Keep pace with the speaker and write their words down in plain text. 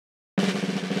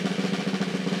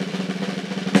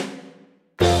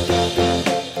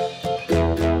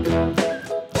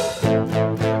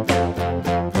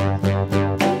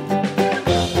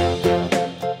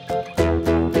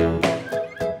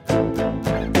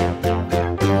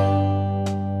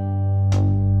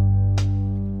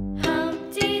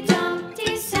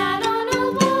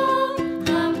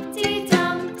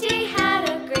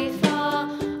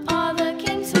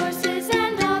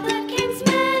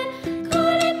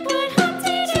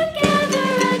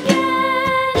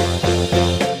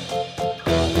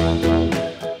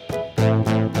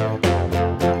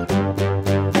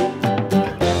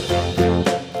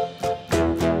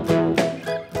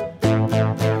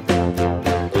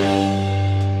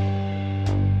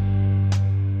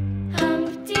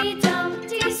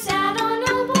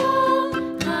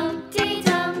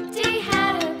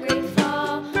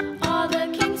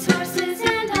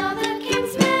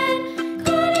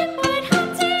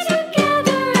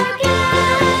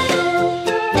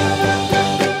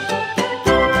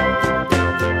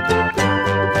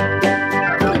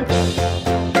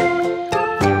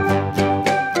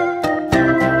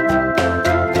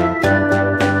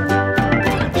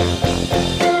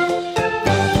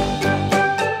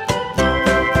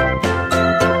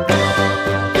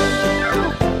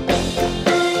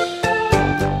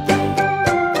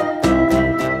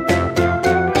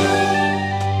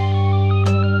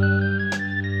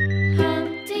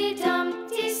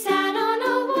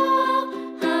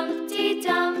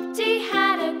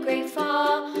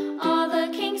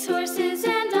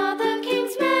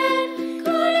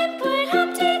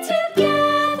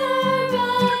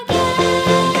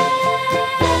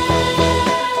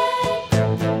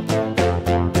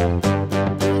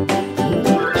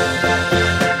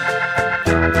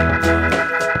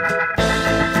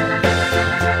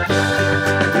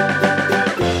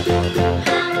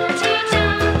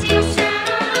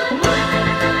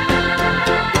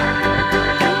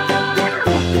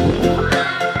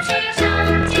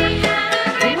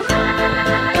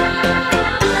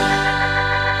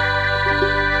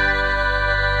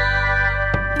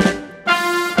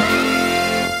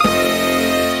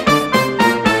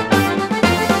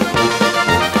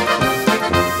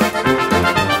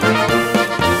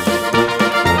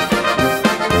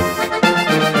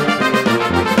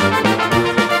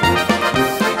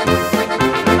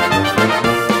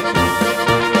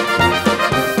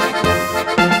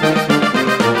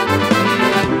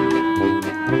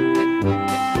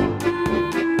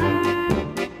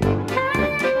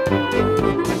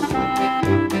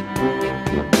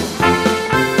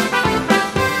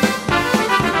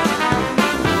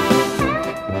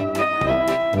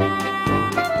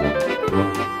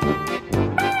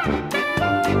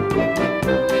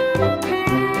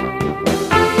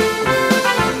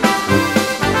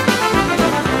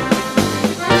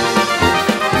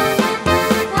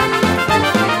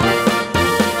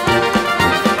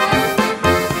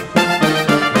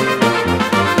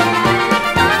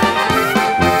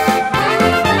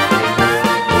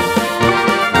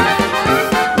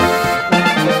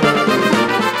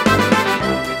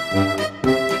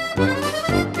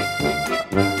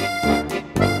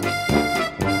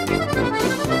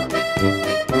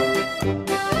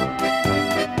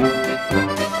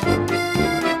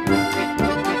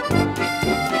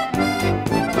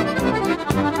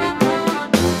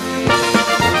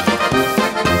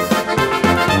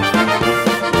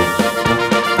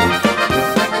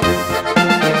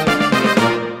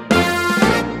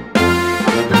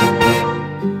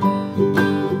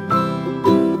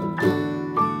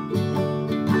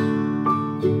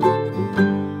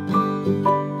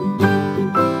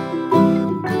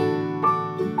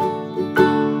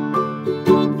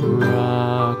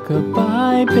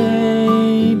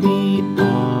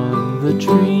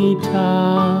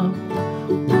top.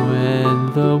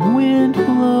 When the wind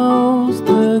blows,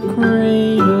 the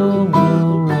cradle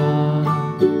will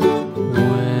rock.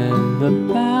 When the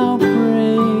bough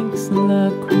breaks,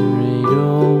 the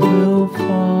cradle will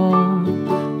fall.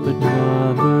 But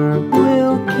Mother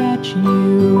will catch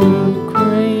you,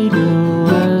 cradle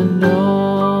and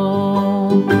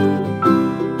all.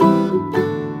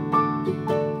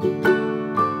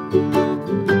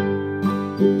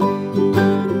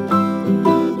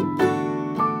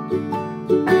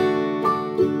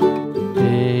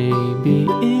 Baby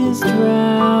is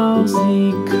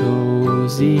drowsy,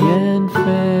 cozy and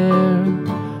fair.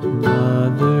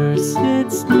 Mother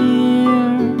sits near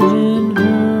in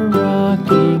her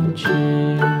rocking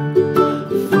chair.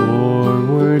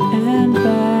 Forward and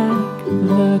back,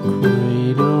 the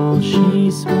cradle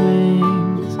she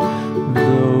swings.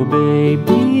 Though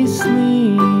baby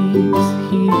sleeps,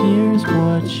 he hears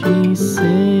what she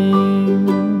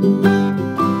sings.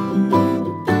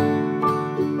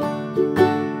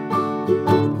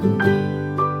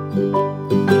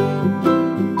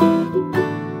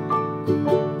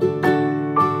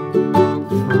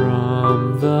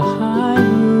 From the high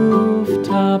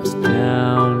rooftops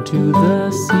down to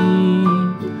the sea,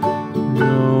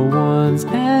 no one's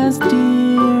as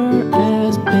dear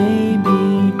as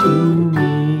baby to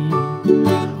me.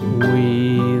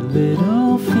 Wee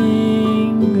little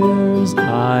fingers,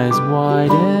 eyes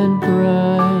wide and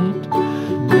bright,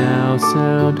 now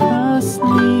sound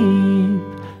asleep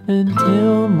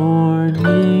until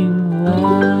morning